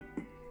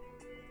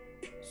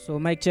So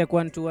mic check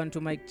 1 2 1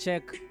 2 mic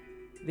check.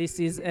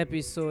 This is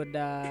episode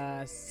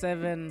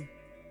 7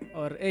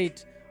 or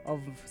 8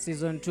 of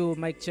season 2.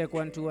 Mic check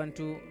 1 2 1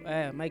 2.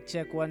 Mic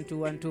check 1 2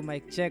 1 2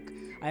 mic check.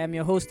 I am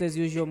your host as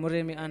usual,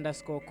 Muremi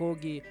 _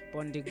 Kogi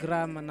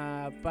Pondigram,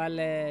 na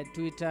pale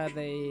Twitter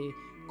they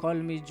call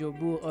me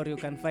Jobu, or you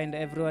can find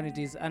everyone it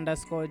is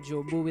 _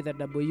 Jobu with a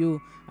W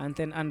and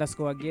then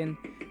 _ again.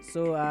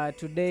 So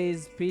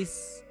today's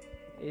piece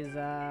is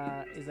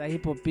a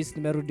hip hop piece.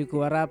 Nimerudi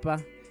kuwa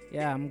rapper.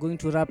 Yeah, I'm going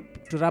to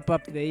wrap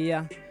up the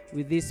year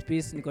with this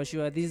piece. Niko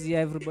sure this year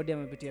everybody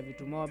amepitia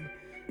vitu mob.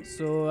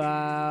 So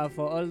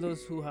for all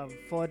those who have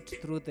fought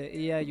through the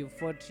year, you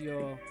fought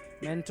your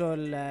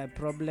mental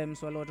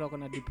problems, wale watu wako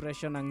na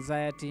depression,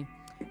 anxiety,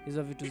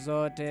 hizo vitu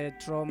zote,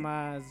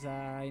 trauma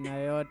za aina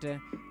yote,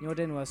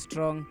 nyote ni wa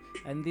strong.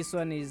 And this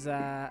one is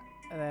a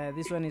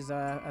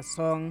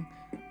song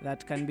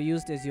that can be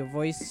used as your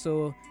voice.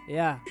 So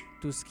yeah,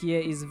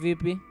 tusikie is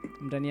vipi,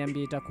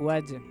 mtaniambia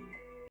itakuwaje.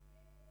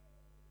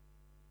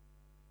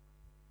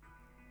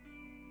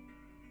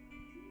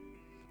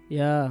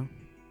 Yeah.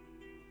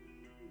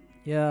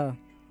 Yeah.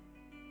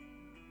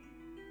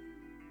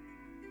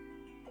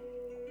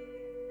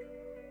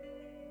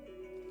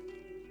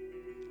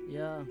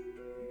 Yeah.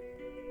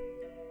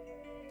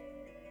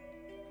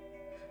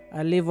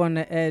 I live on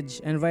the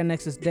edge, and right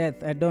next is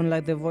death. I don't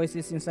like the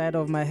voices inside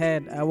of my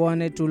head. I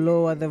wanted to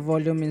lower the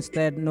volume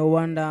instead. No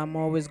wonder I'm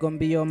always gonna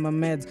be on my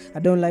meds.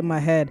 I don't like my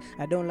head.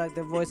 I don't like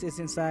the voices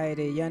inside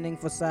it. Yearning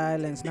for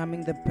silence,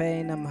 numbing the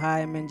pain. I'm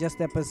high, man. Just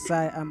step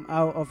aside. I'm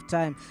out of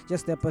time.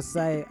 Just step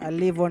aside. I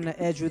live on the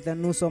edge with a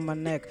noose on my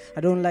neck.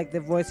 I don't like the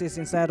voices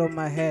inside of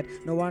my head.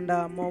 No wonder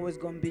I'm always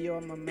gonna be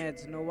on my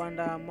meds. No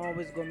wonder I'm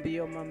always gonna be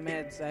on my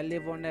meds. I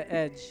live on the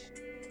edge.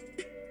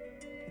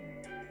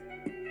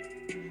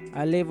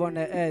 I live on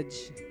the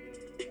edge.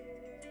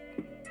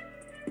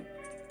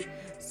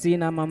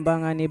 Sina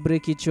mambanga ni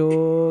briki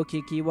cho,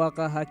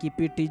 kikiwaka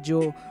hakipiti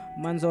jo.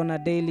 Manzo na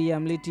daily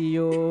amliti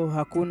yo,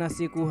 hakuna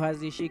siku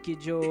hazishiki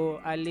jo.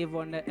 I live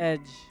on the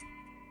edge.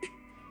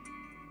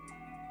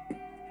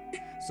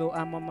 So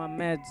I'm on my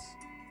meds.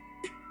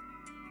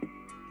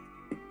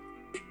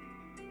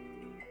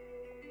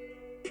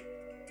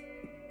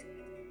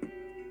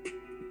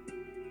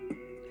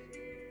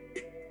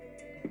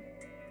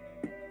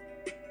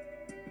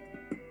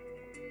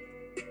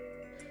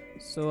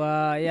 So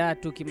yeah,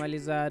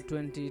 tukimaliza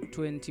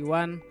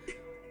 2021,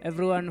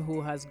 everyone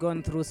who has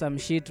gone through some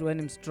shit, when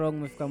I'm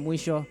strong mefika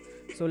mwisho.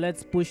 So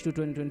let's push to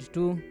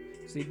 2022.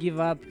 So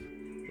give up,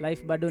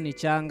 life bado ni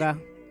changa,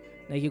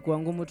 na ikikuwa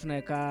ngumu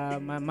tunaweka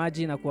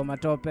maji na kuwa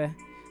matope.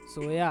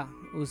 So yeah,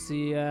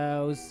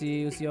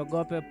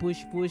 usiogope,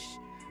 push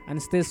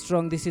and stay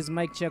strong. This is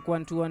mic check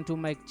 1 2 1 2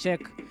 mic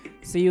check.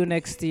 See you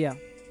next year.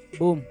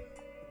 Boom.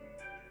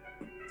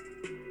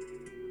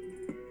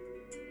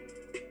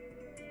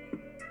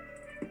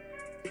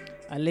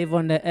 I live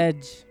on the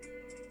edge.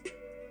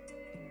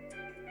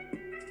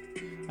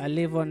 I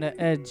live on the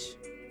edge.